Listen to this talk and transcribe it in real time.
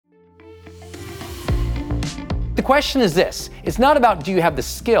question is this. It's not about do you have the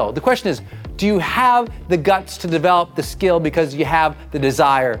skill. The question is, do you have the guts to develop the skill because you have the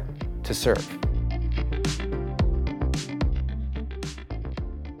desire to serve?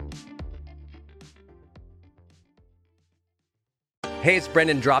 Hey, it's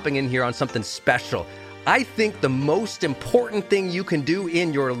Brendan dropping in here on something special. I think the most important thing you can do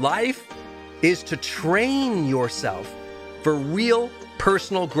in your life is to train yourself for real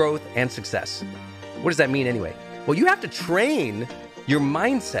personal growth and success. What does that mean anyway? Well, you have to train your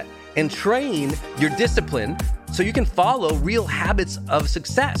mindset and train your discipline so you can follow real habits of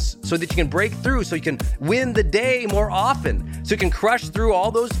success, so that you can break through, so you can win the day more often, so you can crush through all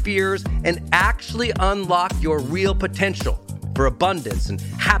those fears and actually unlock your real potential for abundance and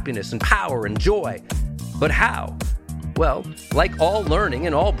happiness and power and joy. But how? Well, like all learning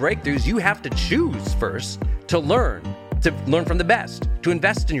and all breakthroughs, you have to choose first to learn from the best, to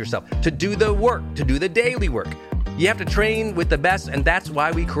invest in yourself, to do the work, to do the daily work. You have to train with the best, and that's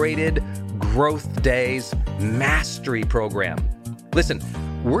why we created Growth Day's Mastery Program. Listen,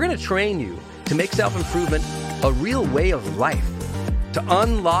 we're going to train you to make self-improvement a real way of life, to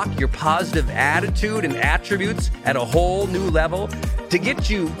unlock your positive attitude and attributes at a whole new level, to get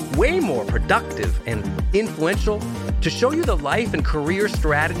you way more productive and influential, to show you the life and career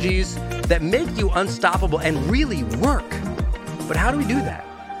strategies that make you unstoppable and really work. But how do we do that?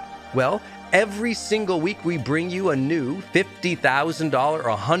 Well, every single week we bring you a new $50,000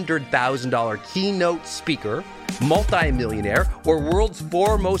 or $100,000 keynote speaker, multimillionaire, or world's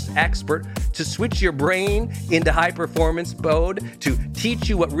foremost expert to switch your brain into high performance mode, to teach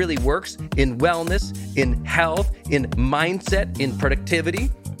you what really works in wellness, in health, in mindset, in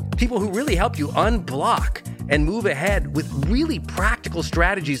productivity. People who really help you unblock and move ahead with really practical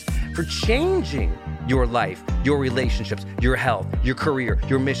strategies for changing your life, your relationships, your health, your career,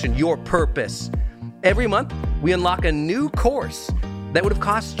 your mission, your purpose. Every month, we unlock a new course that would have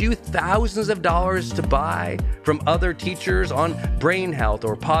cost you thousands of dollars to buy from other teachers on brain health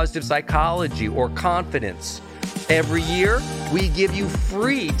or positive psychology or confidence. Every year, we give you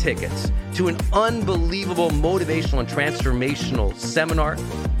free tickets to an unbelievable motivational and transformational seminar.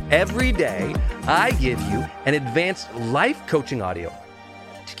 Every day, I give you an advanced life coaching audio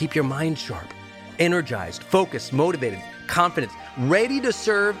to keep your mind sharp, energized, focused, motivated, confident, ready to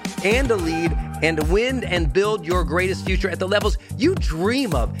serve and to lead and to win and build your greatest future at the levels you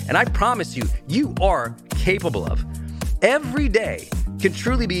dream of. And I promise you, you are capable of. Every day can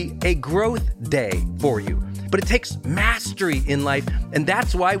truly be a growth day for you. But it takes mastery in life, and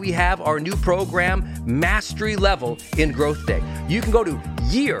that's why we have our new program, Mastery Level in Growth Day. You can go to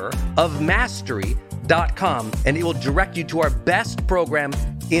yearofmastery.com, and it will direct you to our best program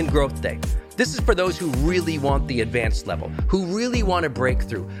in Growth Day. This is for those who really want the advanced level, who really want to break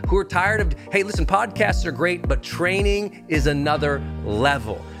through, who are tired of, hey, listen, podcasts are great, but training is another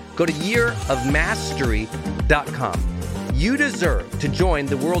level. Go to yearofmastery.com. You deserve to join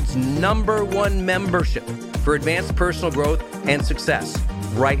the world's #1 membership for advanced personal growth and success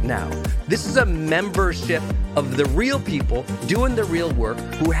right now. This is a membership of the real people doing the real work,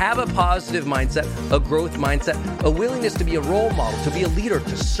 who have a positive mindset, a growth mindset, a willingness to be a role model, to be a leader,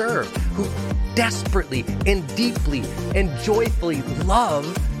 to serve, who desperately and deeply and joyfully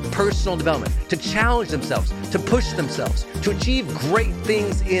love personal development, to challenge themselves, to push themselves, to achieve great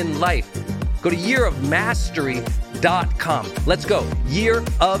things in life. Go to yearofmastery.com. Let's go.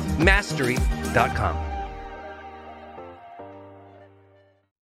 yearofmastery.com.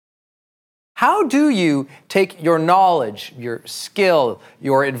 How do you take your knowledge, your skill,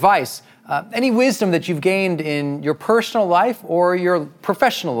 your advice, any wisdom that you've gained in your personal life or your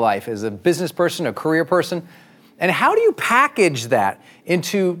professional life as a business person, a career person, and how do you package that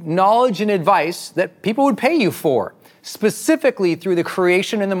into knowledge and advice that people would pay you for, specifically through the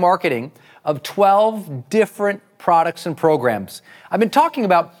creation and the marketing of 12 different products and programs? I've been talking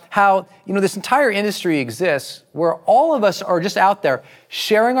about how, this entire industry exists where all of us are just out there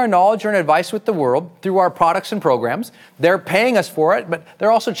sharing our knowledge and advice with the world through our products and programs. They're paying us for it, but they're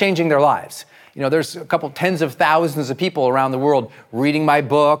also changing their lives. There's a couple tens of thousands of people around the world reading my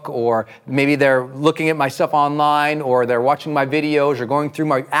book, or maybe they're looking at my stuff online, or they're watching my videos or going through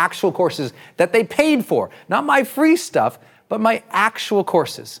my actual courses that they paid for. Not my free stuff, but my actual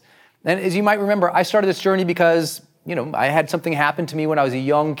courses. And as you might remember, I started this journey because, I had something happen to me when I was a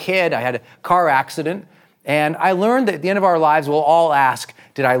young kid. I had a car accident, and I learned that at the end of our lives, we'll all ask,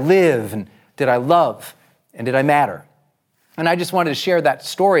 did I live, and did I love, and did I matter? And I just wanted to share that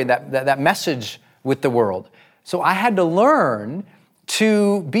story, that message with the world. So I had to learn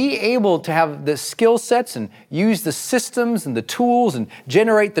to be able to have the skill sets and use the systems and the tools and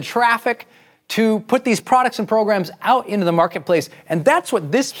generate the traffic to put these products and programs out into the marketplace. And that's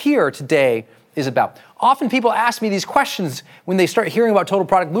what this here today is about. Often people ask me these questions when they start hearing about Total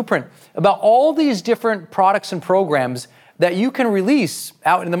Product Blueprint, about all these different products and programs that you can release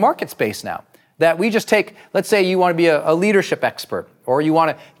out in the market space now. That we just take, let's say you want to be a leadership expert, or you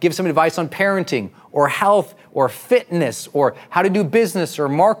want to give some advice on parenting, or health, or fitness, or how to do business, or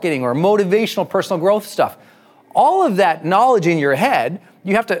marketing, or motivational personal growth stuff. All of that knowledge in your head,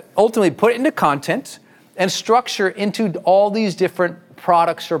 you have to ultimately put it into content and structure into all these different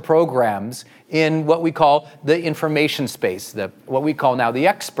products or programs in what we call the information space, what we call now the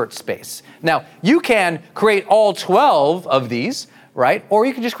expert space. Now, you can create all 12 of these, right? Or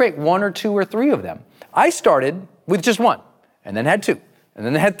you can just create 1 or 2 or 3 of them. I started with just 1, and then had 2, and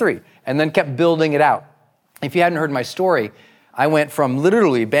then had 3, and then kept building it out. If you hadn't heard my story, I went from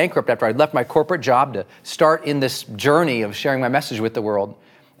literally bankrupt after I'd left my corporate job to start in this journey of sharing my message with the world.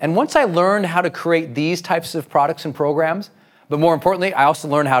 And once I learned how to create these types of products and programs, but more importantly, I also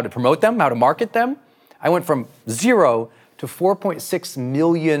learned how to promote them, how to market them, I went from 0 to $4.6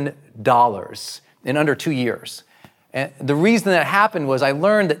 million in under 2 years. And the reason that happened was I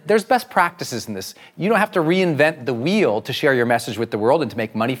learned that there's best practices in this. You don't have to reinvent the wheel to share your message with the world and to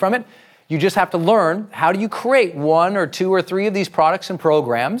make money from it. You just have to learn how do you create 1 or 2 or 3 of these products and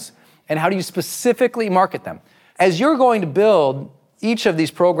programs, and how do you specifically market them. As you're going to build each of these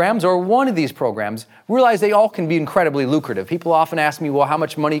programs or one of these programs, realize they all can be incredibly lucrative. People often ask me, well, how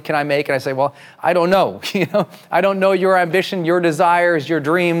much money can I make? And I say, well, I don't know. I don't know your ambition, your desires, your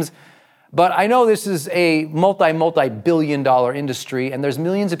dreams. But I know this is a multi-billion dollar industry, and there's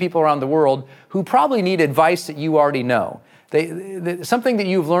millions of people around the world who probably need advice that you already know. Something that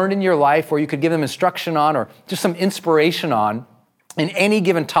you've learned in your life, or you could give them instruction on, or just some inspiration on in any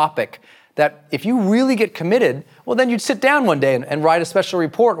given topic, that if you really get committed, well, then you'd sit down one day and write a special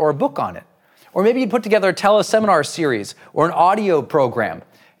report or a book on it. Or maybe you'd put together a teleseminar series or an audio program.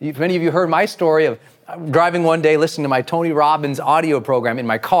 Many of you heard my story of driving one day, listening to my Tony Robbins audio program in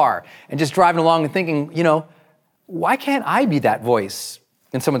my car, and just driving along and thinking, why can't I be that voice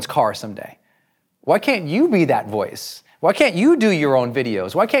in someone's car someday? Why can't you be that voice? Why can't you do your own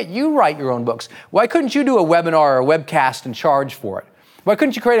videos? Why can't you write your own books? Why couldn't you do a webinar or a webcast and charge for it? Why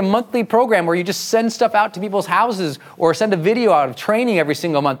couldn't you create a monthly program where you just send stuff out to people's houses, or send a video out of training every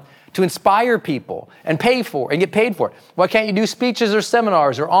single month to inspire people and pay for and get paid for it? Why can't you do speeches or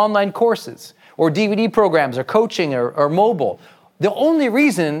seminars or online courses or DVD programs or coaching or mobile? The only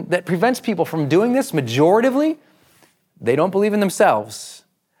reason that prevents people from doing this, majoritively, they don't believe in themselves,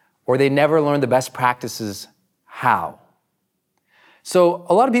 or they never learn the best practices how. So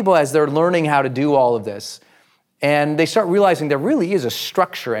a lot of people, as they're learning how to do all of this, and they start realizing there really is a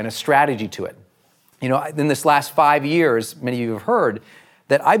structure and a strategy to it. In this last 5 years, many of you have heard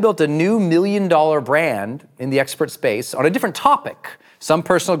that I built a new $1 million brand in the expert space on a different topic. Some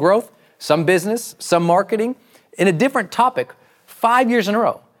personal growth, some business, some marketing, in a different topic, 5 years in a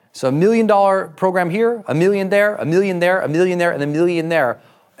row. So $1 million program here, $1 million there, $1 million there, $1 million there, and $1 million there.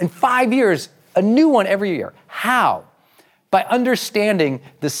 In 5 years, a new one every year. How? By understanding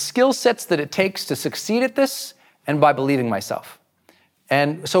the skill sets that it takes to succeed at this, and by believing myself.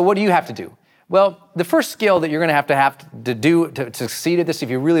 And so what do you have to do? Well, the first skill that you're going to have to do to succeed at this, if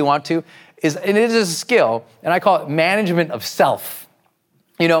you really want to, and it is a skill, and I call it management of self.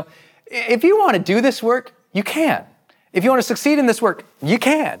 If you want to do this work, you can. If you want to succeed in this work, you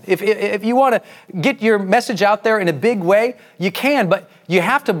can. If you want to get your message out there in a big way, you can. But you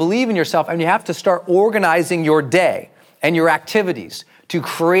have to believe in yourself, and you have to start organizing your day and your activities to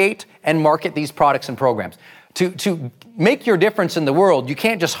create and market these products and programs. To make your difference in the world, you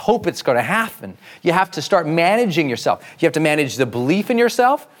can't just hope it's going to happen. You have to start managing yourself. You have to manage the belief in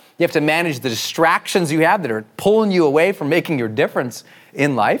yourself. You have to manage the distractions you have that are pulling you away from making your difference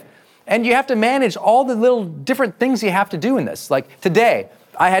in life. And you have to manage all the little different things you have to do in this. Like today,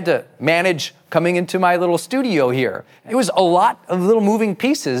 I had to manage coming into my little studio here. It was a lot of little moving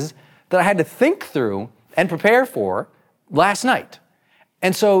pieces that I had to think through and prepare for last night.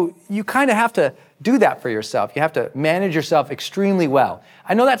 And so you kind of have to do that for yourself. You have to manage yourself extremely well.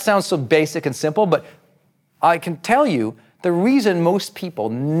 I know that sounds so basic and simple, but I can tell you the reason most people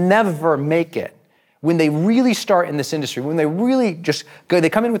never make it when they really start in this industry, when they really just go, they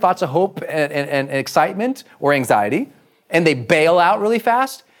come in with lots of hope and excitement or anxiety, and they bail out really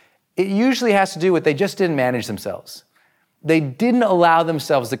fast, it usually has to do with they just didn't manage themselves. They didn't allow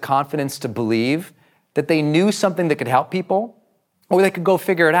themselves the confidence to believe that they knew something that could help people, or they could go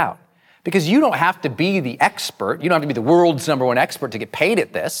figure it out. Because you don't have to be the expert. You don't have to be the world's #1 expert to get paid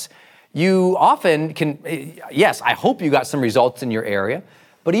at this. You often can, yes, I hope you got some results in your area,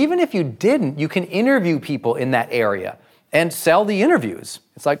 But even if you didn't, you can interview people in that area and sell the interviews.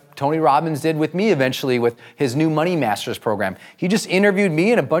 It's like Tony Robbins did with me eventually with his new Money Masters program. He just interviewed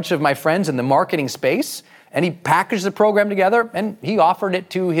me and a bunch of my friends in the marketing space, and he packaged the program together and he offered it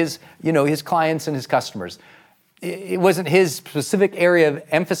to his clients and his customers. It wasn't his specific area of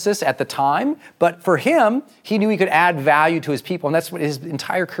emphasis at the time, but for him, he knew he could add value to his people, and that's what his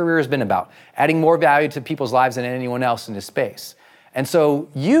entire career has been about, adding more value to people's lives than anyone else in his space. And so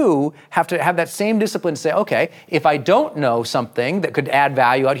you have to have that same discipline to say, okay, if I don't know something that could add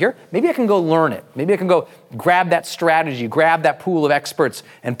value out here, maybe I can go learn it. Maybe I can go grab that strategy, grab that pool of experts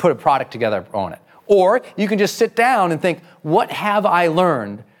and put a product together on it. Or you can just sit down and think, what have I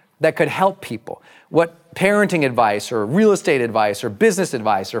learned that could help people? What parenting advice or real estate advice or business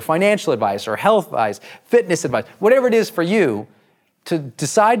advice or financial advice or health advice, fitness advice, whatever it is for you, to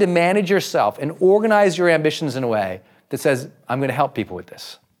decide to manage yourself and organize your ambitions in a way that says, I'm going to help people with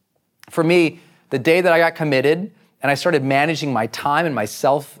this. For me, the day that I got committed and I started managing my time and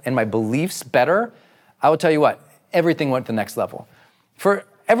myself and my beliefs better, I will tell you what, everything went to the next level. For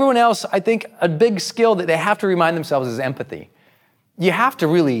everyone else, I think a big skill that they have to remind themselves is empathy. You have to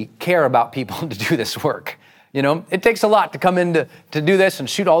really care about people to do this work. You know, it takes a lot to come in to do this and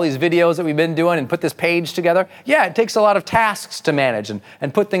shoot all these videos that we've been doing and put this page together. Yeah, it takes a lot of tasks to manage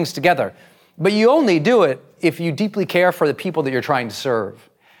and put things together. But you only do it if you deeply care for the people that you're trying to serve.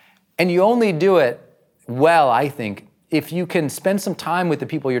 And you only do it well, I think, if you can spend some time with the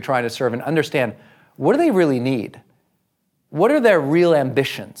people you're trying to serve and understand, what do they really need? What are their real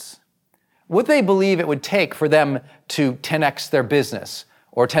ambitions? What do they believe it would take for them to 10x their business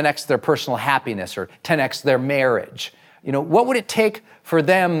or 10x their personal happiness or 10x their marriage? You know, what would it take for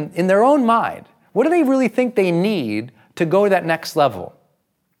them in their own mind? What do they really think they need to go to that next level?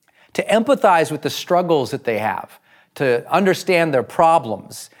 To empathize with the struggles that they have, to understand their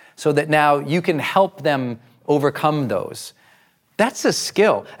problems so that now you can help them overcome those. That's a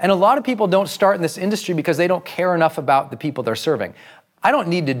skill. And a lot of people don't start in this industry because they don't care enough about the people they're serving. I don't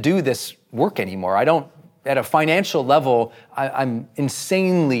need to do this work anymore. At a financial level, I'm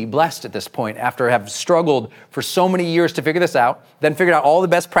insanely blessed at this point after I have struggled for so many years to figure this out, then figured out all the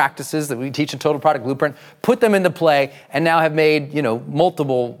best practices that we teach in Total Product Blueprint, put them into play, and now have made,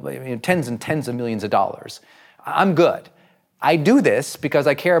 multiple, tens and tens of millions of dollars. I'm good. I do this because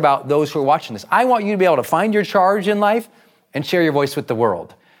I care about those who are watching this. I want you to be able to find your charge in life and share your voice with the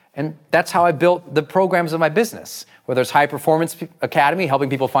world. And that's how I built the programs of my business, whether it's High Performance Academy, helping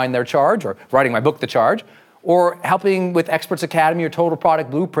people find their charge, or writing my book, The Charge, or helping with Experts Academy or Total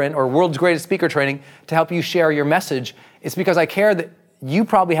Product Blueprint or World's Greatest Speaker Training to help you share your message. It's because I care that you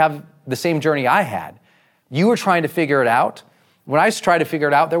probably have the same journey I had. You were trying to figure it out. When I tried to figure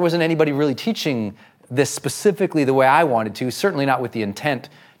it out, there wasn't anybody really teaching this specifically the way I wanted to, certainly not with the intent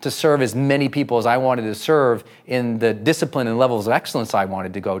to serve as many people as I wanted to serve in the discipline and levels of excellence I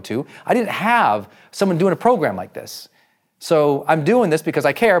wanted to go to. I didn't have someone doing a program like this. So I'm doing this because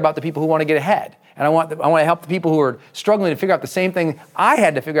I care about the people who want to get ahead. And I want to help the people who are struggling to figure out the same thing I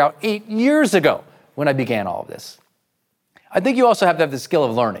had to figure out 8 years ago when I began all of this. I think you also have to have the skill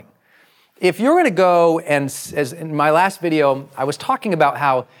of learning. If you're going to go and, as in my last video, I was talking about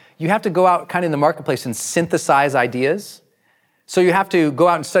how you have to go out kind of in the marketplace and synthesize ideas. So you have to go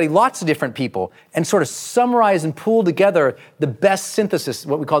out and study lots of different people and sort of summarize and pull together the best synthesis,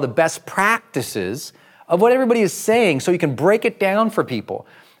 what we call the best practices of what everybody is saying, so you can break it down for people.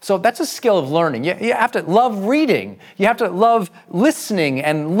 So that's a skill of learning. You have to love reading. You have to love listening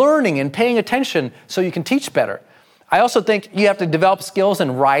and learning and paying attention so you can teach better. I also think you have to develop skills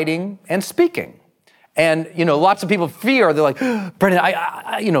in writing and speaking. And, lots of people fear, they're like, Brendan,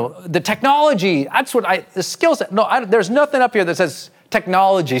 the technology, the skill set. No, there's nothing up here that says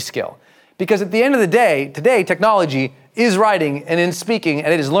technology skill. Because at the end of the day, today, technology is writing and in speaking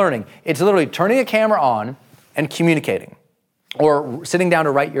and it is learning. It's literally turning a camera on and communicating, or sitting down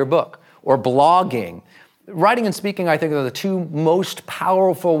to write your book, or blogging. Writing and speaking, I think, are the two most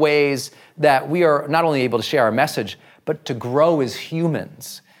powerful ways that we are not only able to share our message, but to grow as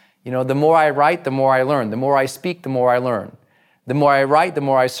humans. The more I write, the more I learn. The more I speak, the more I learn. The more I write, the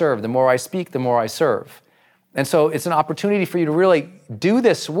more I serve. The more I speak, the more I serve. And so it's an opportunity for you to really do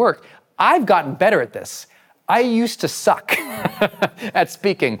this work. I've gotten better at this. I used to suck at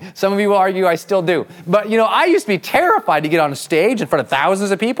speaking. Some of you will argue I still do. But, I used to be terrified to get on a stage in front of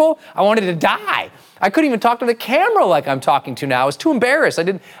thousands of people. I wanted to die. I couldn't even talk to the camera like I'm talking to now. I was too embarrassed.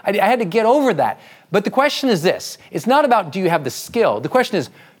 I had to get over that. But the question is this. It's not about do you have the skill. The question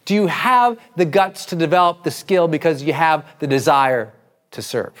is, do you have the guts to develop the skill because you have the desire to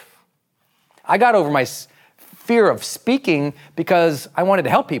serve? I got over my fear of speaking because I wanted to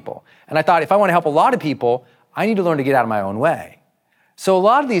help people. And I thought, if I want to help a lot of people, I need to learn to get out of my own way. So a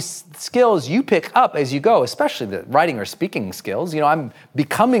lot of these skills you pick up as you go, especially the writing or speaking skills. I'm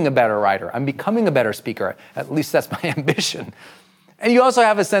becoming a better writer. I'm becoming a better speaker. At least that's my ambition. And you also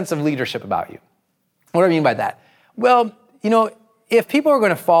have a sense of leadership about you. What do I mean by that? Well, if people are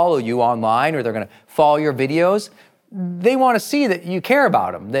going to follow you online or they're going to follow your videos, they want to see that you care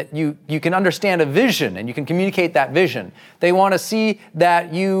about them, that you can understand a vision and you can communicate that vision. They want to see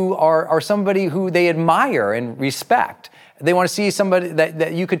that you are somebody who they admire and respect. They want to see somebody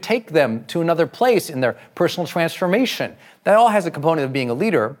that you could take them to another place in their personal transformation. That all has a component of being a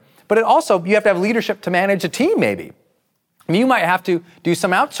leader, but you have to have leadership to manage a team maybe. You might have to do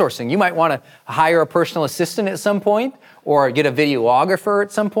some outsourcing. You might want to hire a personal assistant at some point, or get a videographer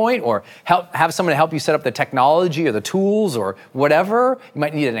at some point, or have someone to help you set up the technology or the tools or whatever. You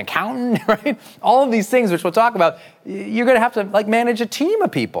might need an accountant, right? All of these things, which we'll talk about, you're going to have to manage a team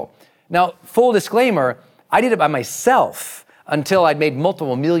of people. Now, full disclaimer, I did it by myself until I'd made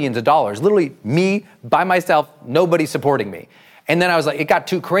multiple millions of dollars. Literally me, by myself, nobody supporting me. And then I was like, it got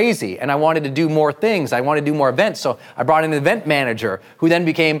too crazy and I wanted to do more things. I wanted to do more events. So I brought in an event manager who then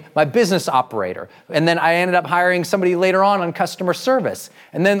became my business operator. And then I ended up hiring somebody later on customer service.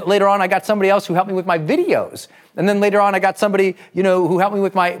 And then later on, I got somebody else who helped me with my videos. And then later on, I got somebody, who helped me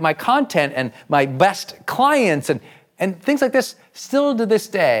with my content and my best clients and things like this. Still to this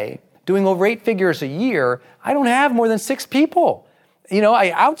day, doing over 8 figures a year, I don't have more than 6 people.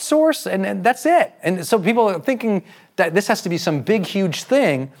 I outsource and that's it. And so people are thinking that this has to be some big, huge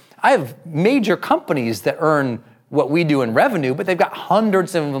thing. I have major companies that earn what we do in revenue, but they've got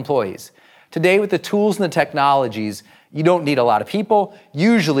hundreds of employees. Today, with the tools and the technologies, you don't need a lot of people.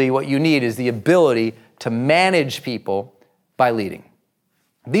 Usually what you need is the ability to manage people by leading.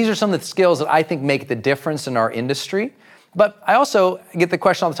 These are some of the skills that I think make the difference in our industry. But I also get the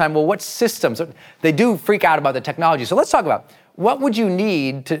question all the time, well, what systems? They do freak out about the technology. So let's talk about what would you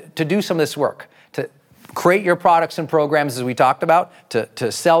need to do some of this work, to create your products and programs, as we talked about,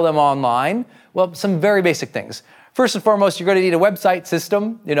 to sell them online. Well, some very basic things. First and foremost, you're going to need a website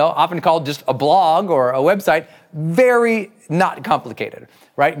system, often called just a blog or a website. Very not complicated,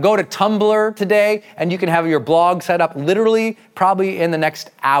 right? Go to Tumblr today and you can have your blog set up literally probably in the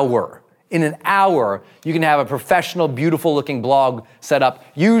next hour. In an hour, you can have a professional, beautiful looking blog set up,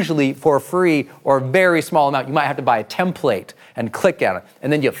 usually for free or a very small amount. You might have to buy a template and click on it, and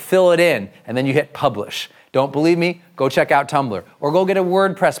then you fill it in, and then you hit publish. Don't believe me? Go check out Tumblr, or go get a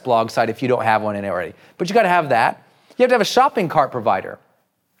WordPress blog site if you don't have one in it already. But you got to have that. You have to have a shopping cart provider.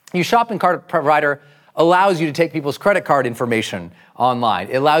 Your shopping cart provider allows you to take people's credit card information online.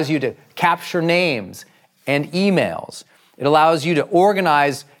 It allows you to capture names and emails. It allows you to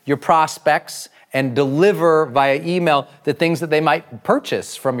organize your prospects and deliver via email the things that they might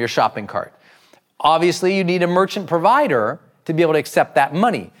purchase from your shopping cart. Obviously, you need a merchant provider to be able to accept that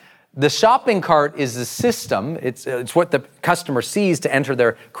money. The shopping cart is the system. It's what the customer sees to enter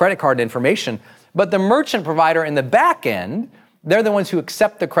their credit card information. But the merchant provider in the back end, they're the ones who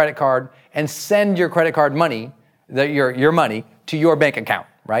accept the credit card and send your credit card money, your money, to your bank account,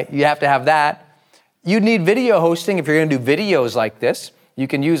 right? You have to have that. You need video hosting if you're going to do videos like this. You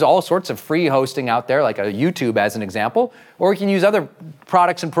can use all sorts of free hosting out there, like a YouTube as an example, or you can use other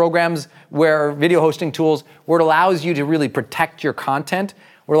products and programs where video hosting tools where it allows you to really protect your content,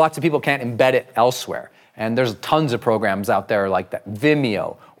 where lots of people can't embed it elsewhere. And there's tons of programs out there like that,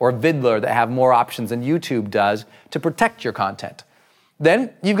 Vimeo or Vidler, that have more options than YouTube does to protect your content.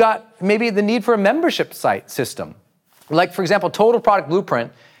 Then you've got maybe the need for a membership site system. Like, for example, Total Product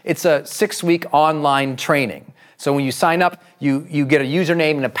Blueprint, it's a 6-week online training. So when you sign up, you get a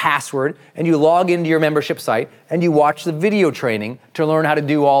username and a password, and you log into your membership site, and you watch the video training to learn how to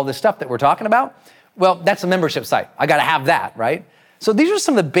do all this stuff that we're talking about. Well, that's a membership site. I got to have that, right? So these are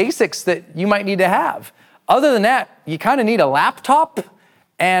some of the basics that you might need to have. Other than that, you kind of need a laptop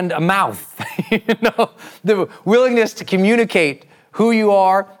and a mouth. The willingness to communicate who you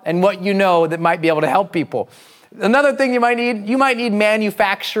are and what you know that might be able to help people. Another thing you might need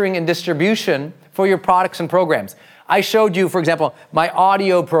manufacturing and distribution for your products and programs. I showed you, for example, my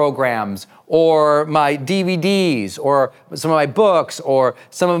audio programs or my DVDs or some of my books or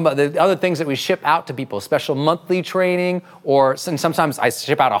some of the other things that we ship out to people, special monthly training, or sometimes I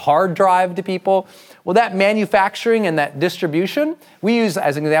ship out a hard drive to people. Well, that manufacturing and that distribution, we use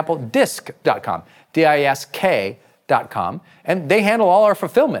as an example disc.com, DISK.com, and they handle all our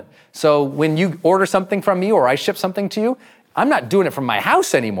fulfillment. So when you order something from me or I ship something to you, I'm not doing it from my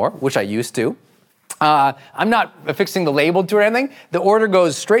house anymore, which I used to. I'm not affixing the label to it or anything. The order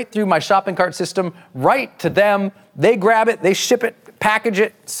goes straight through my shopping cart system, right to them. They grab it, they ship it, package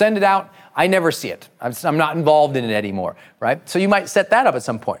it, send it out. I never see it. I'm not involved in it anymore, right? So you might set that up at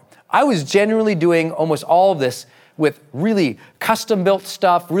some point. I was generally doing almost all of this with really custom-built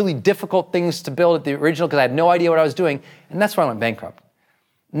stuff, really difficult things to build at the original because I had no idea what I was doing, and that's why I went bankrupt.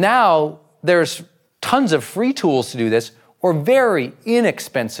 Now, there's tons of free tools to do this or very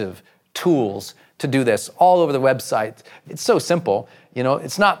inexpensive tools to do this all over the website. It's so simple.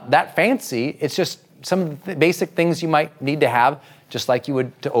 It's not that fancy. It's just some of the basic things you might need to have, just like you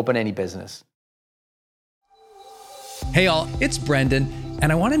would to open any business. Hey all, it's Brendan,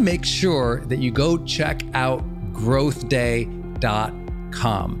 and I want to make sure that you go check out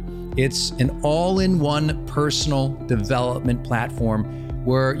growthday.com. It's an all-in-one personal development platform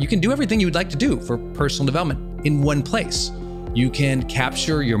where you can do everything you would like to do for personal development in one place. You can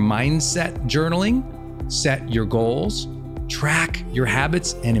capture your mindset journaling, set your goals, track your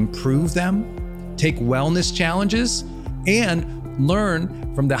habits and improve them, take wellness challenges, and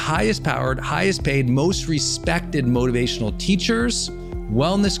learn from the highest powered, highest paid, most respected motivational teachers,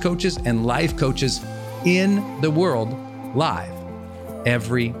 wellness coaches, and life coaches in the world live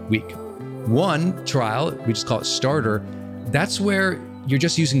every week. One trial, we just call it Starter, that's where you're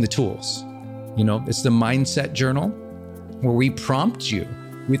just using the tools. It's the mindset journal where we prompt you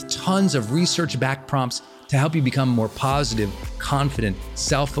with tons of research-backed prompts to help you become more positive, confident,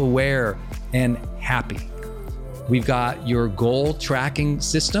 self-aware, and happy. We've got your goal tracking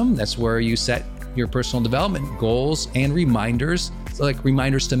system. That's where you set your personal development goals and reminders. So like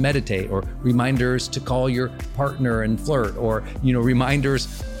reminders to meditate, or reminders to call your partner and flirt, or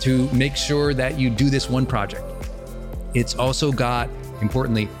reminders to make sure that you do this one project. It's also got,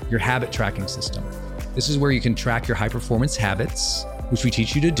 importantly, your habit tracking system. This is where you can track your high performance habits, which we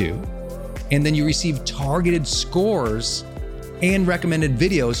teach you to do. And then you receive targeted scores and recommended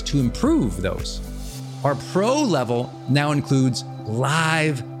videos to improve those. Our pro level now includes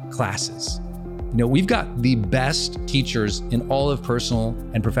live classes. We've got the best teachers in all of personal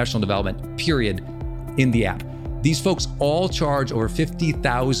and professional development, period, in the app. These folks all charge over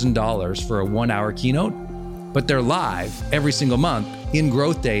 $50,000 for a 1-hour keynote, but they're live every single month in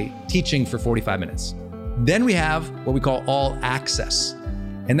Growth Day, teaching for 45 minutes. Then we have what we call All Access.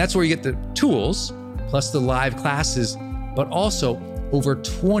 And that's where you get the tools, plus the live classes, but also over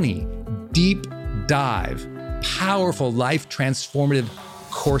 20 deep dive, powerful life transformative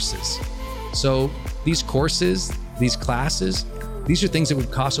courses. So these courses, these classes, these are things that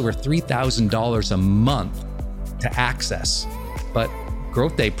would cost over $3,000 a month to access. But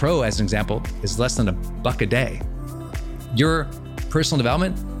Growth Day Pro, as an example, is less than $1 a day. Your personal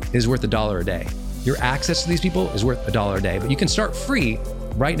development is worth $1 a day. Your access to these people is worth $1 a day. But you can start free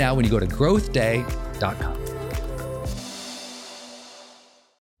right now when you go to growthday.com.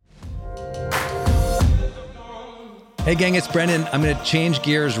 Hey gang, it's Brendan. I'm going to change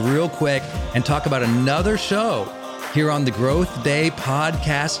gears real quick and talk about another show here on the Growth Day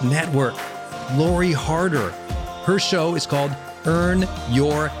Podcast Network. Lori Harder. Her show is called Earn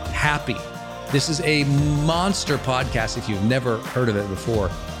Your Happy. This is a monster podcast if you've never heard of it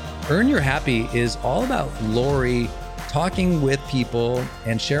before. Earn Your Happy is all about Lori talking with people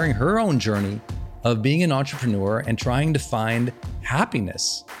and sharing her own journey of being an entrepreneur and trying to find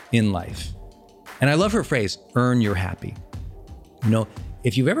happiness in life. And I love her phrase, earn your happy.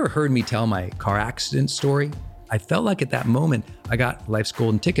 If you've ever heard me tell my car accident story, I felt like at that moment, I got life's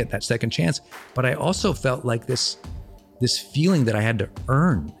golden ticket, that second chance, but I also felt like this feeling that I had to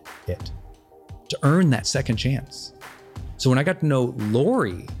earn it, to earn that second chance. So when I got to know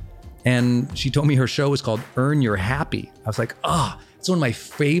Lori and she told me her show was called Earn Your Happy, I was like, it's one of my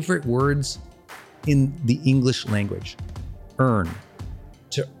favorite words in the English language, earn.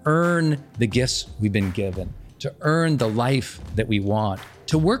 To earn the gifts we've been given, to earn the life that we want,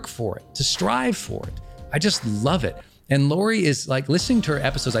 to work for it, to strive for it. I just love it. And Lori is like, listening to her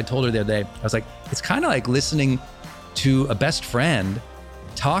episodes, I told her the other day, I was like, it's kind of like listening to a best friend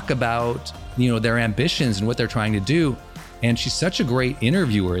talk about, their ambitions and what they're trying to do. And she's such a great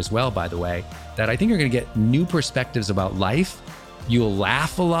interviewer as well, by the way, that I think you're going to get new perspectives about life. You'll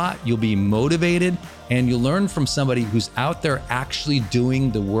laugh a lot, you'll be motivated, and you'll learn from somebody who's out there actually doing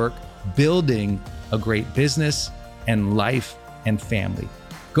the work, building a great business and life and family.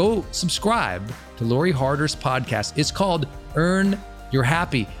 Go subscribe to Lori Harder's podcast. It's called Earn Your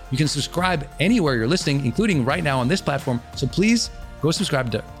Happy. You can subscribe anywhere you're listening, including right now on this platform. So please go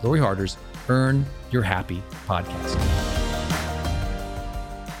subscribe to Lori Harder's Earn Your Happy podcast.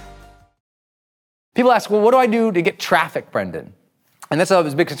 People ask, well, what do I do to get traffic, Brendan? And that's a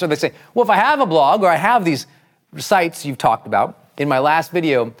big concern. They say, well, if I have a blog or I have these sites you've talked about, in my last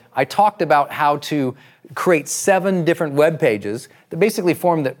video, I talked about how to create 7 different web pages that basically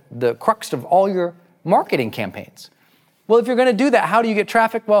form the crux of all your marketing campaigns. Well, if you're going to do that, how do you get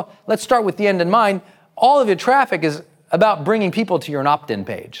traffic? Well, let's start with the end in mind. All of your traffic is about bringing people to your opt-in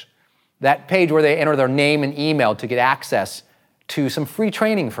page, that page where they enter their name and email to get access to some free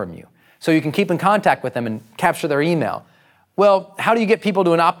training from you, so you can keep in contact with them and capture their email. Well, how do you get people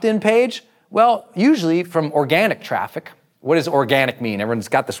to an opt-in page? Well, usually from organic traffic. What does organic mean? Everyone's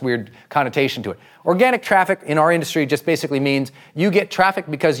got this weird connotation to it. Organic traffic in our industry just basically means you get traffic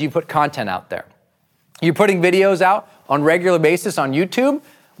because you put content out there. You're putting videos out on a regular basis on YouTube.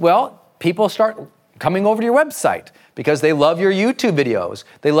 Well, people start coming over to your website because they love your YouTube videos.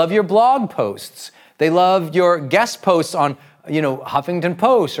 They love your blog posts. They love your guest posts on, Huffington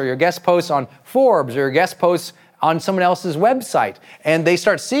Post, or your guest posts on Forbes, or your guest posts on someone else's website. And they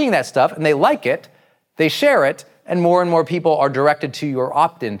start seeing that stuff and they like it, they share it, and more people are directed to your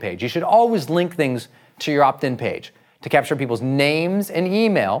opt-in page. You should always link things to your opt-in page to capture people's names and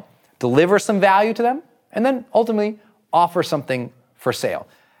email, deliver some value to them, and then ultimately offer something for sale.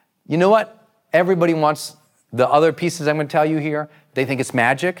 You know what? Everybody wants the other pieces I'm going to tell you here. They think it's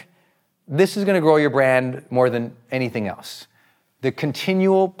magic. This is going to grow your brand more than anything else. The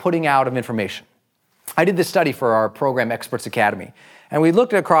continual putting out of information. I did this study for our program, Experts Academy, and we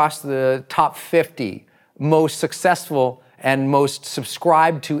looked across the top 50 most successful and most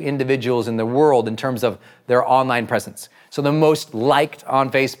subscribed to individuals in the world in terms of their online presence. So the most liked on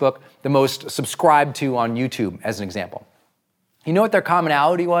Facebook, the most subscribed to on YouTube, as an example. You know what their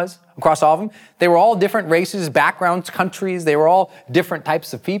commonality was across all of them? They were all different races, backgrounds, countries. They were all different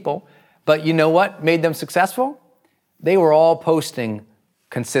types of people. But you know what made them successful? They were all posting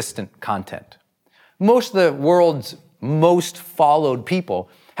consistent content. Most of the world's most followed people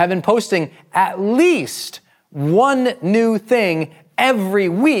have been posting at least one new thing every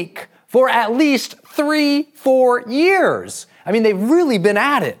week for at least 3-4 years. I mean, they've really been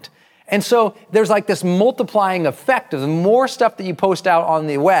at it. And so there's like this multiplying effect of the more stuff that you post out on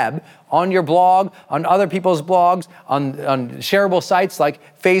the web, on your blog, on other people's blogs, on shareable sites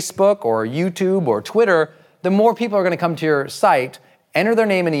like Facebook or YouTube or Twitter, the more people are going to come to your site, enter their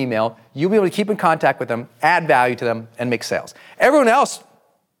name and email, you'll be able to keep in contact with them, add value to them, and make sales. Everyone else,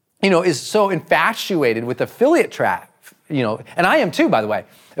 is so infatuated with affiliate traffic, and I am too, by the way.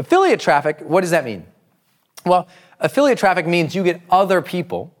 Affiliate traffic, what does that mean? Well, affiliate traffic means you get other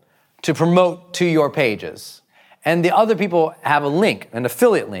people to promote to your pages. And the other people have a link, an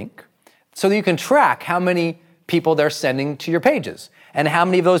affiliate link, so that you can track how many people they're sending to your pages and how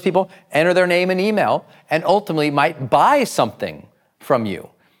many of those people enter their name and email and ultimately might buy something from you.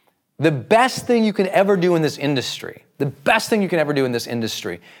 The best thing you can ever do in this industry,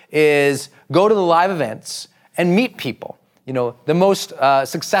 is go to the live events and meet people. The most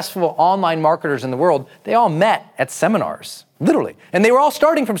successful online marketers in the world, they all met at seminars, literally. And they were all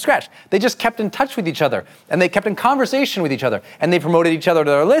starting from scratch. They just kept in touch with each other, and they kept in conversation with each other, and they promoted each other to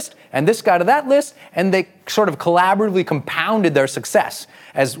their list, and this guy to that list, and they sort of collaboratively compounded their success.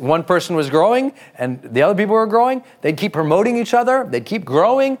 As one person was growing and the other people were growing, they'd keep promoting each other, they'd keep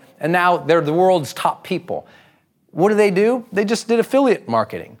growing, and now they're the world's top people. What do? They just did affiliate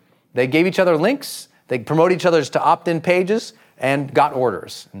marketing. They gave each other links, they promote each other's to opt-in pages, and got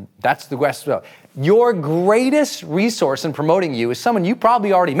orders. And that's the rest of it. Your greatest resource in promoting you is someone you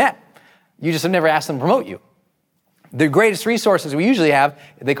probably already met. You just have never asked them to promote you. The greatest resources we usually have,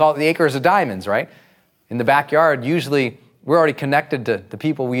 they call it the acres of diamonds, right? In the backyard, usually we're already connected to the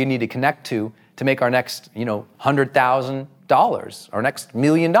people we need to connect to make our next, $100,000, our next $1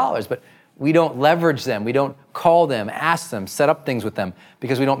 million. But we don't leverage them. We don't call them, ask them, set up things with them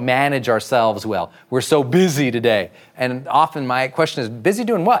because we don't manage ourselves well. We're so busy today. And often my question is, busy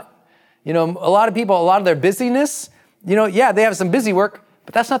doing what? A lot of people, a lot of their busyness, they have some busy work,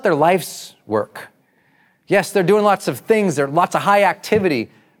 but that's not their life's work. Yes, they're doing lots of things. There are lots of high activity,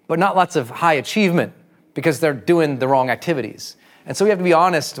 but not lots of high achievement because they're doing the wrong activities. And so we have to be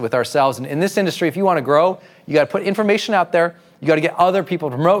honest with ourselves. And in this industry, if you want to grow, you got to put information out there. You got to get other people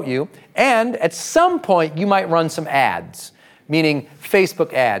to promote you. And at some point, you might run some ads, meaning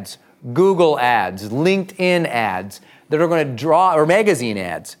Facebook ads, Google ads, LinkedIn ads that are going to draw, or magazine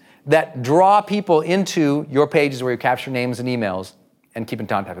ads that draw people into your pages where you capture names and emails and keep in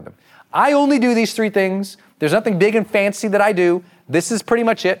contact with them. I only do these 3 things. There's nothing big and fancy that I do. This is pretty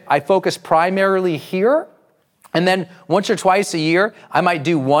much it. I focus primarily here. And then once or twice a year, I might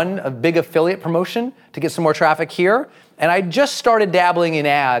do a big affiliate promotion to get some more traffic here. And I just started dabbling in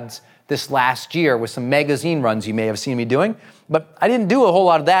ads this last year with some magazine runs you may have seen me doing, but I didn't do a whole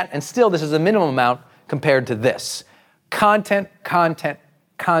lot of that, and still this is a minimum amount compared to this. Content, content,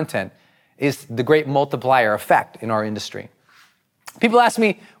 content is the great multiplier effect in our industry. People ask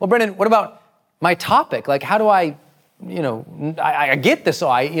me, well, Brendan, what about my topic? Like, how do I get this, so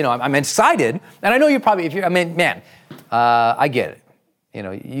I'm excited, and I know you're probably, I get it.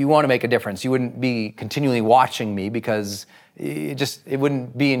 You want to make a difference. You wouldn't be continually watching me because it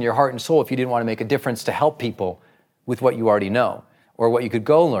wouldn't be in your heart and soul if you didn't want to make a difference to help people with what you already know or what you could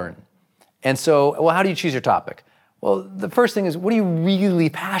go learn. And so, well, how do you choose your topic? Well, the first thing is, what are you really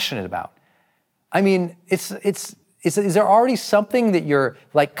passionate about? I mean, is there already something that you're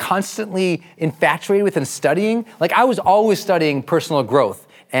like constantly infatuated with and studying? Like, I was always studying personal growth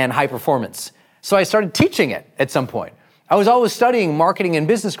and high performance. So I started teaching it at some point. I was always studying marketing and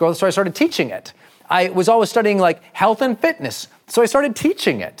business growth, so I started teaching it. I was always studying like health and fitness, so I started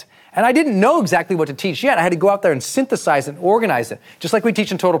teaching it. And I didn't know exactly what to teach yet. I had to go out there and synthesize and organize it, just like we teach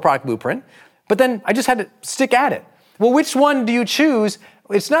in Total Product Blueprint. But then I just had to stick at it. Well, which one do you choose?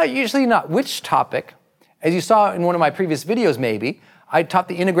 It's usually not which topic. As you saw in one of my previous videos, maybe, I taught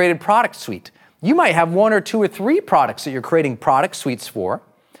the integrated product suite. You might have 1 or 2 or 3 products that you're creating product suites for.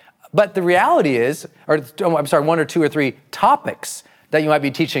 But the reality is, 1 or 2 or 3 topics that you might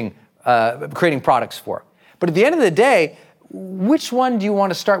be teaching, creating products for. But at the end of the day, which one do you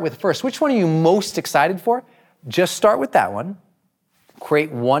want to start with first? Which one are you most excited for? Just start with that one.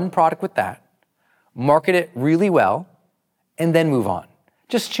 Create one product with that. Market it really well, and then move on.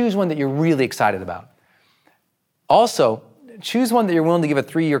 Just choose one that you're really excited about. Also, choose one that you're willing to give a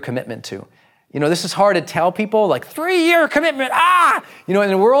 3-year commitment to. This is hard to tell people, like 3-year commitment, in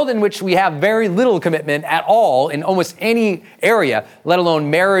a world in which we have very little commitment at all in almost any area, let alone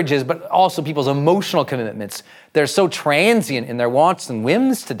marriages, but also people's emotional commitments. They're so transient in their wants and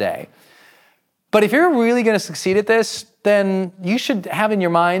whims today. But if you're really going to succeed at this, then you should have in your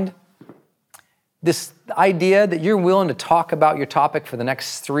mind this idea that you're willing to talk about your topic for the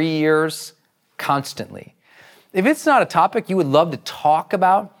next 3 years constantly. If it's not a topic you would love to talk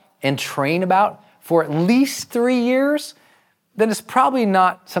about and train about for at least 3 years, then it's probably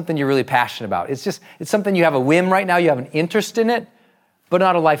not something you're really passionate about. It's something you have a whim right now, you have an interest in it, but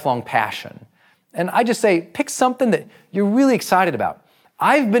not a lifelong passion. And I just say, pick something that you're really excited about.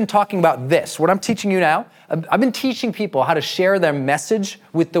 I've been talking about this, what I'm teaching you now. I've been teaching people how to share their message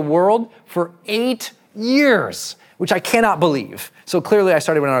with the world for 8 years, which I cannot believe. So clearly I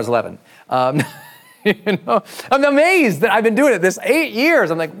started when I was 11. I'm amazed that I've been doing it this 8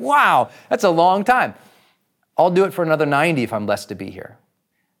 years. I'm like, wow, that's a long time. I'll do it for another 90 if I'm blessed to be here.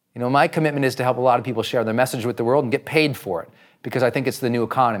 My commitment is to help a lot of people share their message with the world and get paid for it because I think it's the new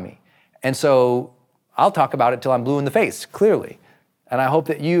economy. And so I'll talk about it till I'm blue in the face, clearly. And I hope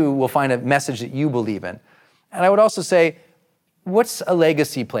that you will find a message that you believe in. And I would also say, what's a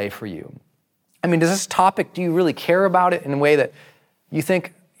legacy play for you? I mean, does this topic, do you really care about it in a way that you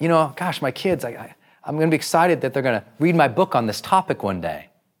think, gosh, my kids, I'm going to be excited that they're going to read my book on this topic one day.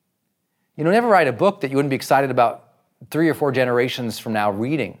 Never write a book that you wouldn't be excited about 3 or 4 generations from now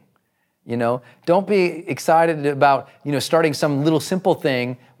reading. Don't be excited about, starting some little simple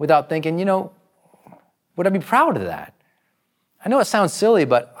thing without thinking, would I be proud of that? I know it sounds silly,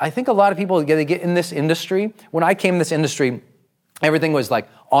 but I think a lot of people get in this industry. When I came in this industry, everything was like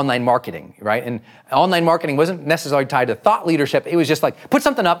online marketing, right? And online marketing wasn't necessarily tied to thought leadership. It was just like, put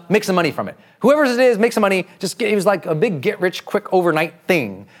something up, make some money from it. Whoever it is, make some money. It was like a big get-rich-quick overnight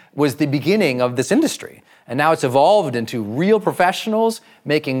thing was the beginning of this industry. And now it's evolved into real professionals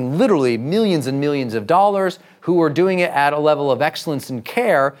making literally millions and millions of dollars who are doing it at a level of excellence and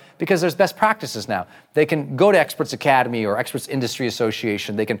care because there's best practices now. They can go to Experts Academy or Experts Industry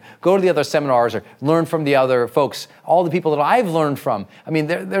Association. They can go to the other seminars or learn from the other folks, all the people that I've learned from. I mean,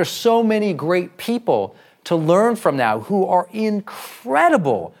 there's so many great people to learn from now who are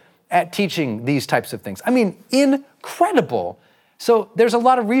incredible at teaching these types of things. I mean, incredible. So there's a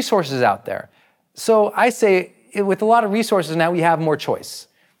lot of resources out there. So I say, with a lot of resources now, we have more choice.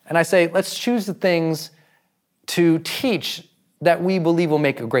 And I say, let's choose the things to teach that we believe will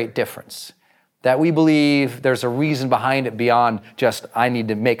make a great difference, that we believe there's a reason behind it beyond just, I need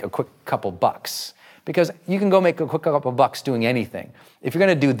to make a quick couple bucks. Because you can go make a quick couple bucks doing anything. If you're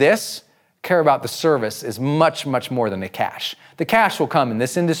going to do this, care about the service is much, much more than the cash. The cash will come in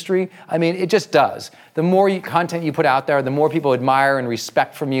this industry. I mean, it just does. The more content you put out there, the more people admire and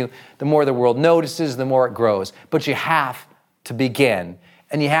respect from you, the more the world notices, the more it grows. But you have to begin,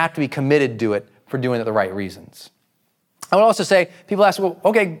 and you have to be committed to it for doing it the right reasons. I would also say, people ask, well,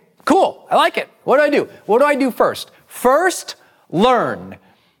 okay, cool, I like it. What do I do? What do I do first? First, learn.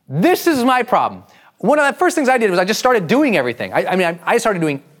 This is my problem. One of the first things I did was I just started doing everything. I started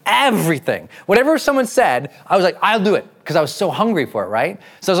doing everything. Whatever someone said, I was like, I'll do it, because I was so hungry for it, right?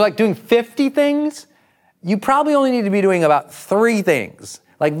 So I was like doing 50 things. You probably only need to be doing about 3 things,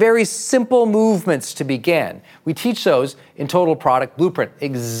 like very simple movements to begin. We teach those in Total Product Blueprint,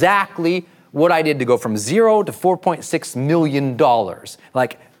 exactly what I did to go from 0 to $4.6 million.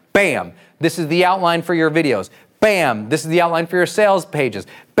 Like, bam, this is the outline for your videos. Bam, this is the outline for your sales pages.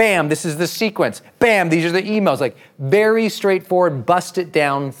 Bam, this is the sequence. Bam, these are the emails. Like, very straightforward, bust it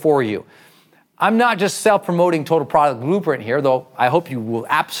down for you. I'm not just self-promoting Total Product Blueprint here, though I hope you will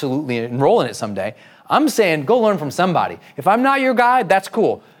absolutely enroll in it someday. I'm saying go learn from somebody. If I'm not your guy, that's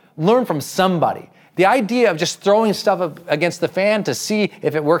cool. Learn from somebody. The idea of just throwing stuff up against the fan to see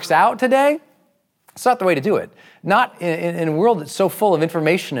if it works out today, it's not the way to do it. Not in a world that's so full of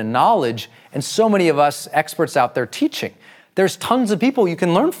information and knowledge and so many of us experts out there teaching. There's tons of people you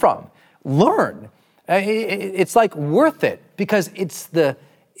can learn from. Learn. It's like worth it, because it's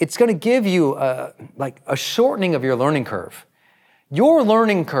going to give you like a shortening of your learning curve. Your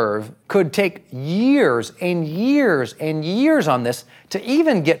learning curve could take years and years and years on this to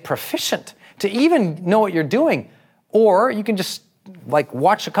even get proficient, to even know what you're doing. Or you can just like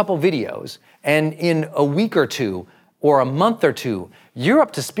watch a couple videos, and in a week or two or a month or two, you're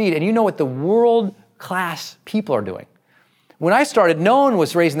up to speed and you know what the world-class people are doing. When I started, no one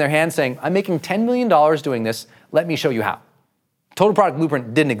was raising their hand saying, I'm making $10 million doing this, let me show you how. Total Product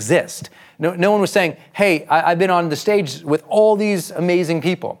Blueprint didn't exist. No one was saying, hey, I've been on the stage with all these amazing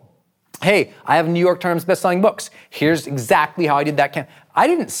people. Hey, I have New York Times bestselling books. Here's exactly how I did that. I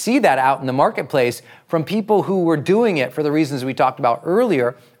didn't see that out in the marketplace from people who were doing it for the reasons we talked about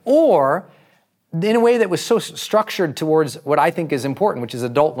earlier, or in a way that was so structured towards what I think is important, which is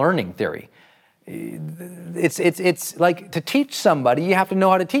adult learning theory. It's like to teach somebody, you have to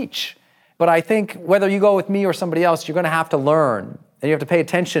know how to teach. But I think whether you go with me or somebody else, you're going to have to learn, and you have to pay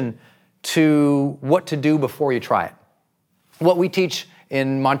attention to what to do before you try it. What we teach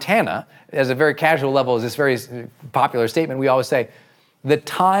in Montana, as a very casual level, is this very popular statement. We always say, the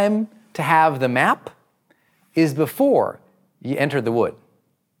time to have the map is before you enter the wood.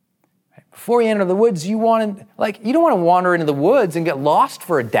 Before you enter the woods, you don't want to wander into the woods and get lost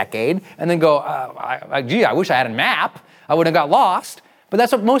for a decade and then go, gee, I wish I had a map. I wouldn't have got lost. But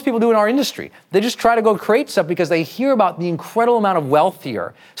that's what most people do in our industry. They just try to go create stuff because they hear about the incredible amount of wealth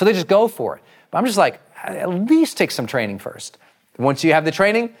here. So they just go for it. But I'm just like, at least take some training first. Once you have the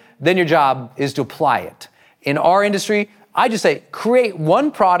training, then your job is to apply it. In our industry, I just say, create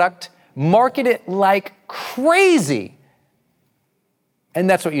one product, market it like crazy. And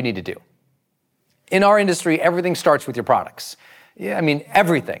that's what you need to do. In our industry, everything starts with your products. Yeah, I mean,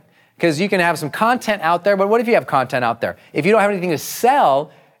 everything. Because you can have some content out there, but what if you have content out there? If you don't have anything to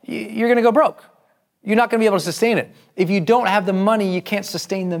sell, you're going to go broke. You're not going to be able to sustain it. If you don't have the money, you can't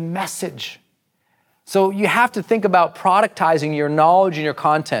sustain the message. So you have to think about productizing your knowledge and your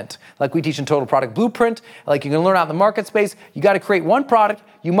content, like we teach in Total Product Blueprint, like you can learn out in the market space. You got to create one product,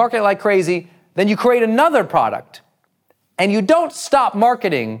 you market it like crazy, then you create another product, and you don't stop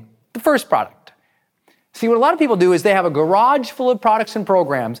marketing the first product. See, what a lot of people do is they have a garage full of products and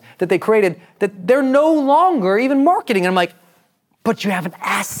programs that they created that they're no longer even marketing. And I'm like, but you have an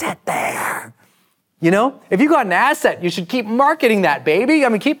asset there. You know, if you got an asset, you should keep marketing that, baby. I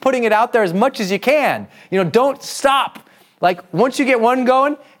mean, keep putting it out there as much as you can. You know, don't stop. Like, once you get one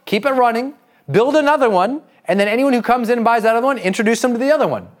going, keep it running, build another one, and then anyone who comes in and buys that other one, introduce them to the other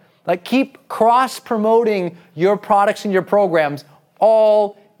one. Like, keep cross-promoting your products and your programs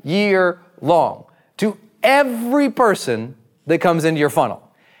all year long to every person that comes into your funnel.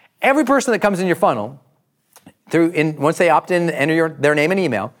 Every person that comes in your funnel, once they opt in, enter their name and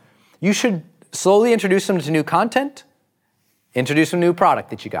email, you should slowly introduce them to new content, introduce them to a new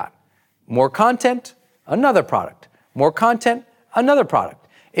product that you got. More content, another product. More content, another product.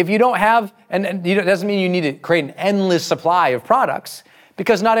 If you don't have, and it doesn't mean you need to create an endless supply of products,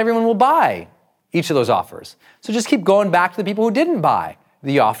 because not everyone will buy each of those offers. So just keep going back to the people who didn't buy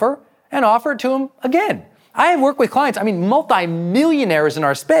the offer and offer it to them again. I have worked with clients, multi-millionaires in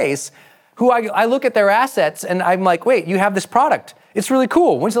our space, who I look at their assets and I'm like, wait, you have this product. It's really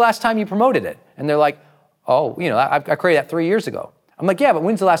cool. When's the last time you promoted it? And they're like, oh, I created that 3 years ago. I'm like, yeah, but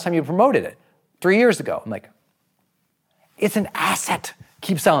when's the last time you promoted it? 3 years ago. I'm like, it's an asset.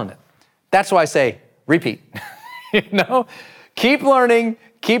 Keep selling it. That's why I say repeat. Keep learning,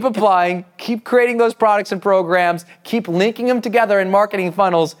 keep applying, keep creating those products and programs, keep linking them together in marketing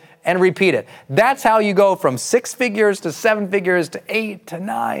funnels, and repeat it. That's how you go from 6 figures to 7 figures to 8 to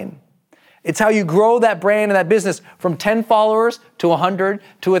 9. It's how you grow that brand and that business from 10 followers to 100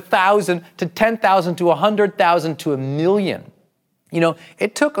 to 1,000 to 10,000 to 100,000 to 1,000,000.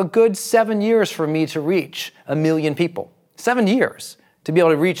 It took a good 7 years for me to reach 1,000,000 people. 7 years to be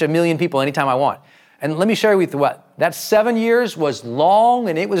able to reach 1,000,000 people anytime I want. And let me share with you what, that 7 years was long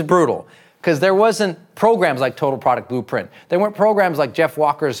and it was brutal, because there wasn't programs like Total Product Blueprint. There weren't programs like Jeff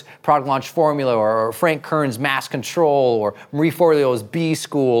Walker's Product Launch Formula or Frank Kern's Mass Control or Marie Forleo's B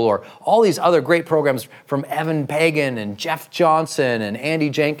School or all these other great programs from Evan Pagan and Jeff Johnson and Andy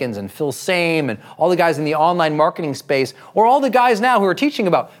Jenkins and Phil Same and all the guys in the online marketing space, or all the guys now who are teaching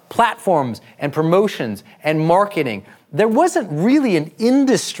about platforms and promotions and marketing. There wasn't really an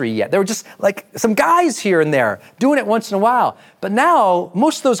industry yet. There were just like some guys here and there doing it once in a while. But now,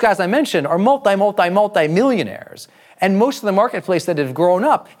 most of those guys I mentioned are multi-millionaires. And most of the marketplace that have grown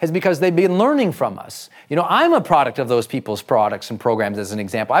up is because they've been learning from us. I'm a product of those people's products and programs, as an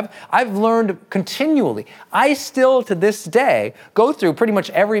example. I've learned continually. I still, to this day, go through pretty much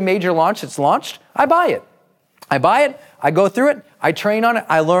every major launch that's launched. I buy it, I go through it, I train on it,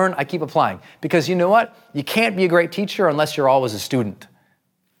 I learn, I keep applying. Because you know what? You can't be a great teacher unless you're always a student.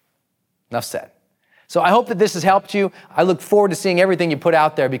 Enough said. So I hope that this has helped you. I look forward to seeing everything you put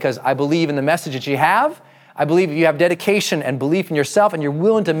out there, because I believe in the message that you have. I believe if you have dedication and belief in yourself and you're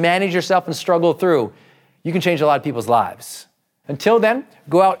willing to manage yourself and struggle through, you can change a lot of people's lives. Until then,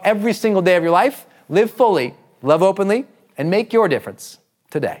 go out every single day of your life, live fully, love openly, and make your difference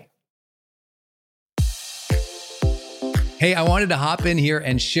today. Hey, I wanted to hop in here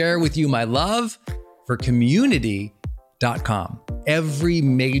and share with you my love for community.com. Every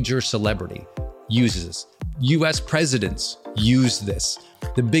major celebrity uses this. US presidents use this.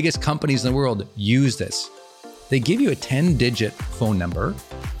 The biggest companies in the world use this. They give you a 10-digit phone number,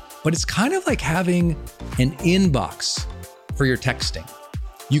 but it's kind of like having an inbox for your texting.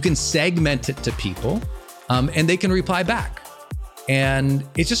 You can segment it to people, and they can reply back. And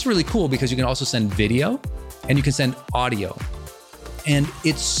it's just really cool because you can also send video and you can send audio. And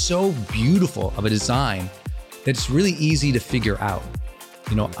it's so beautiful of a design that it's really easy to figure out.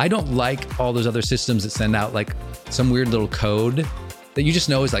 I don't like all those other systems that send out like some weird little code that you just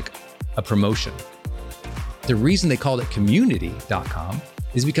know is like a promotion. The reason they called it community.com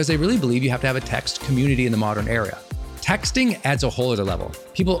is because they really believe you have to have a text community in the modern era. Texting adds a whole other level.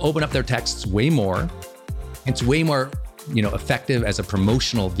 People open up their texts way more. It's way more, effective as a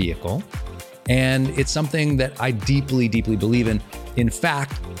promotional vehicle. And it's something that I deeply, deeply believe in. In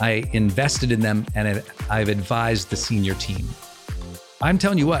fact, I invested in them and I've advised the senior team. I'm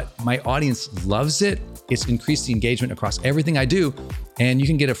telling you what, my audience loves it. It's increased the engagement across everything I do. And you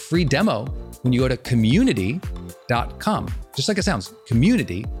can get a free demo when you go to community.com. Just like it sounds,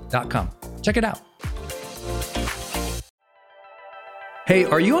 community.com. Check it out. Hey,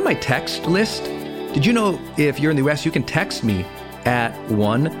 are you on my text list? Did you know if you're in the US, you can text me at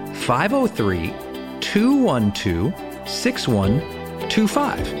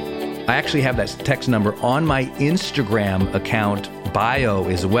 1-503-212-6125. I actually have that text number on my Instagram account bio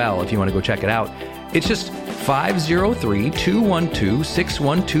as well, if you want to go check it out. It's just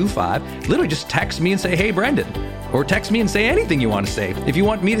 503-212-6125. Literally just text me and say, hey, Brendan. Or text me and say anything you want to say. If you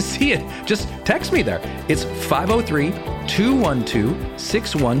want me to see it, just text me there. It's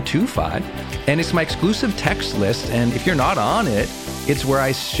 503-212-6125. And it's my exclusive text list. And if you're not on it, it's where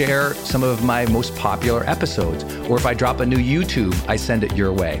I share some of my most popular episodes. Or if I drop a new YouTube, I send it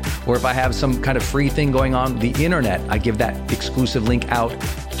your way. Or if I have some kind of free thing going on the internet, I give that exclusive link out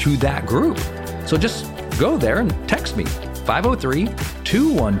to that group. So just go there and text me,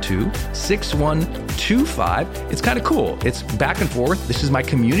 503-212-6125. It's kind of cool. It's back and forth. This is my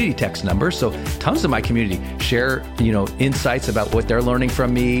community text number. So tons of my community share, insights about what they're learning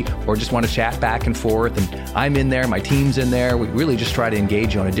from me, or just want to chat back and forth. And I'm in there, my team's in there. We really just try to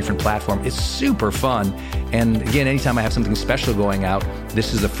engage you on a different platform. It's super fun. And again, anytime I have something special going out,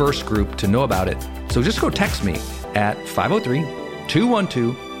 this is the first group to know about it. So just go text me at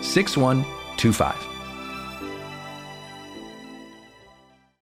 503-212-6125.